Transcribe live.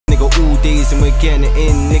days and we're getting it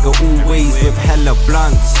in, nigga, always with hella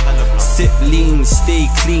blunts. Sip lean, stay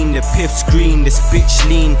clean, the piff's green, this bitch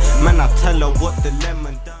lean. Man, I tell her what the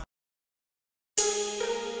lemon done.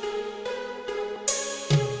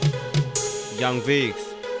 Young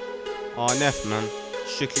Vagez, RNF, man,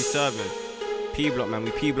 strictly serving. P-block, man,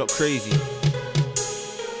 we P-block crazy.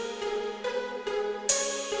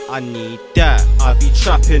 I need that. I be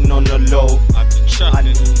trapping on the low. I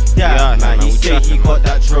need that, yeah, man. He say he got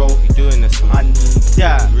that dro. We doing this, man. I need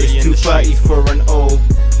that. Really it's 230 for an O.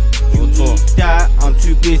 You need that. I'm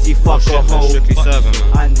too busy, fuck a hoe. Strictly serving,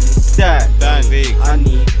 man. I need that. I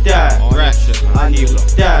need that. I need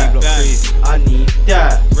that. I need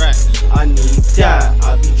that. I need that.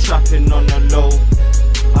 I be trapping on the low.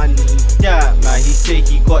 I need that, man. He say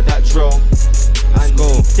he got that dro. Let's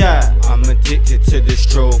go. That. I'm addicted to this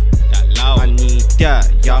dro. I need that.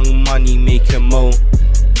 Young money making mo.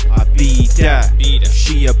 I be that.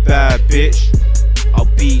 She a bad bitch. I'll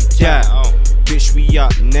beat that. Bitch, we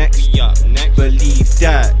up next. Believe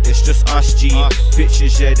that. It's just us, G.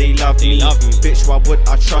 Bitches, yeah, they love me. Bitch, why would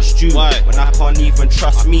I trust you when I can't even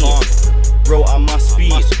trust me? Bro, I must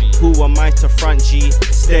be. Who am I to front, G?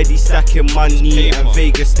 Steady stacking money and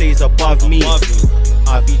Vagez stays above me.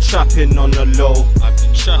 I be trapping on the low.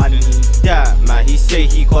 I need that, man. He say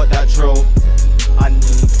he got that dro. I need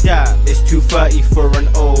that. It's 230 for an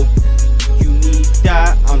O. You need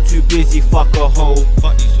that. I'm too busy, fuck a hoe.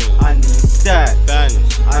 I need that.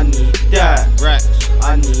 I need that.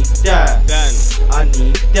 I need that. I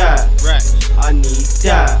need that. I need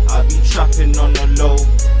that. I be trapping on the low.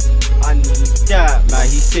 I need that, man.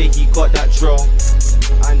 He say he got that dro.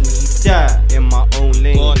 I need that. In my own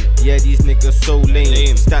lane. Yeah, these niggas so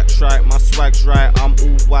lame. Stacks right, my swag's right. I'm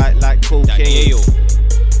all white like cocaine.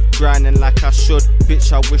 Grinding like I should.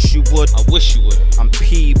 Bitch, I wish you would. I'm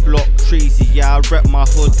P-block crazy. Yeah, I rep my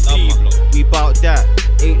hood. We bout that.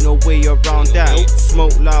 Ain't no way around that.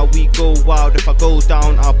 Smoke loud, we go wild. If I go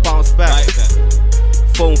down, I'll bounce back.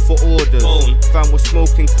 Phone for orders. Fam was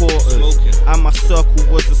smoking quarters. And my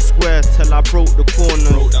circle was a square till I broke the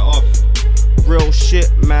corners. Real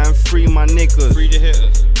shit, man, free my niggas. Free the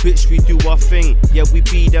hitters. Bitch, we do our thing. Yeah, we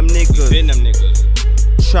be them niggas.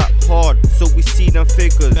 Trap hard, so we see them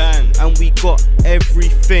figures. And we got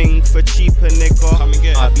everything for cheaper,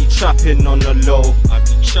 nigga. I be trapping on the low.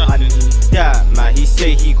 I need that, man. He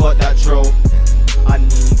say he got that dro. I need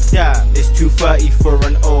that. It's 230 for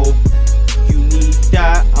an O. You need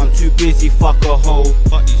that. I'm too busy, fuck a hoe.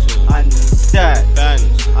 I need that.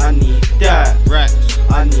 I need that.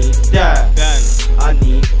 I need that. I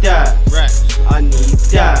need that. I need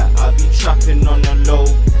that. I be trapping on the low.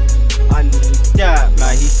 I need that,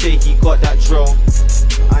 man. He say he got that dro.